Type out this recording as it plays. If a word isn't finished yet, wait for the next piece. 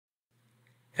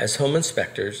As home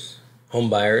inspectors, home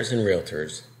buyers, and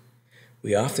realtors,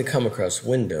 we often come across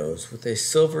windows with a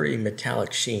silvery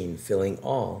metallic sheen filling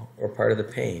all or part of the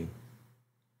pane.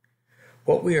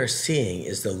 What we are seeing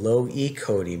is the low E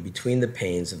coating between the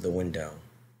panes of the window.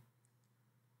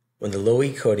 When the low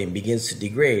E coating begins to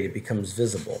degrade, it becomes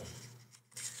visible.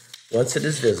 Once it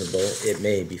is visible, it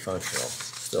may be functional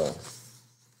still.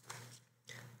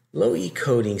 Low E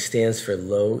coating stands for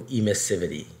low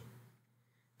emissivity.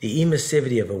 The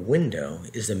emissivity of a window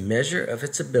is a measure of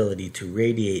its ability to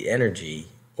radiate energy,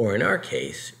 or in our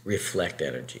case, reflect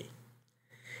energy.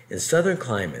 In southern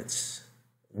climates,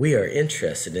 we are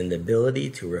interested in the ability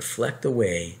to reflect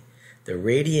away the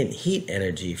radiant heat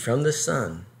energy from the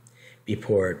sun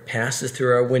before it passes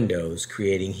through our windows,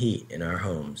 creating heat in our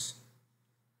homes.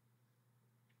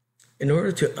 In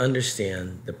order to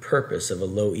understand the purpose of a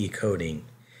low E coating,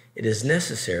 it is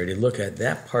necessary to look at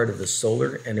that part of the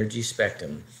solar energy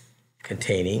spectrum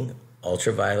containing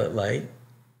ultraviolet light,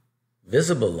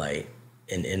 visible light,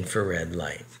 and infrared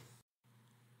light.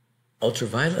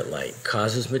 Ultraviolet light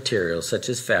causes materials such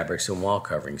as fabrics and wall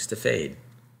coverings to fade.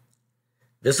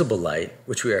 Visible light,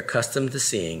 which we are accustomed to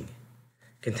seeing,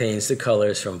 contains the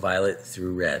colors from violet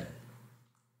through red.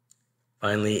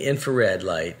 Finally, infrared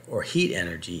light, or heat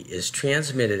energy, is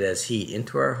transmitted as heat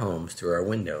into our homes through our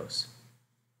windows.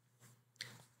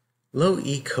 Low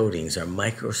E coatings are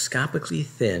microscopically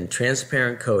thin,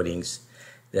 transparent coatings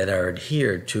that are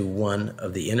adhered to one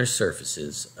of the inner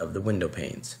surfaces of the window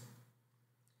panes.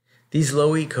 These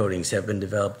low E coatings have been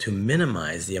developed to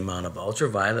minimize the amount of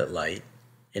ultraviolet light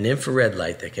and infrared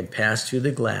light that can pass through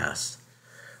the glass,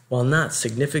 while not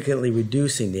significantly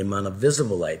reducing the amount of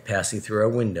visible light passing through our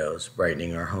windows,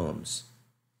 brightening our homes.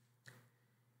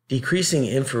 Decreasing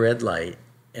infrared light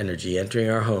energy entering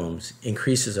our homes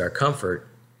increases our comfort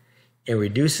and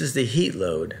reduces the heat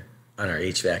load on our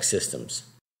HVAC systems.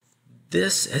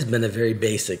 This has been a very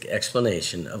basic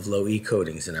explanation of low E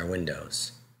coatings in our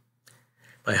windows.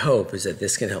 My hope is that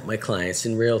this can help my clients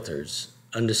and realtors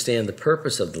understand the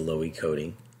purpose of the low E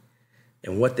coating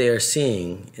and what they are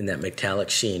seeing in that metallic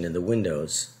sheen in the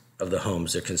windows of the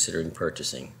homes they're considering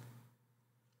purchasing.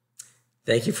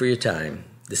 Thank you for your time.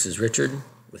 This is Richard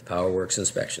with PowerWorks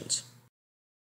Inspections.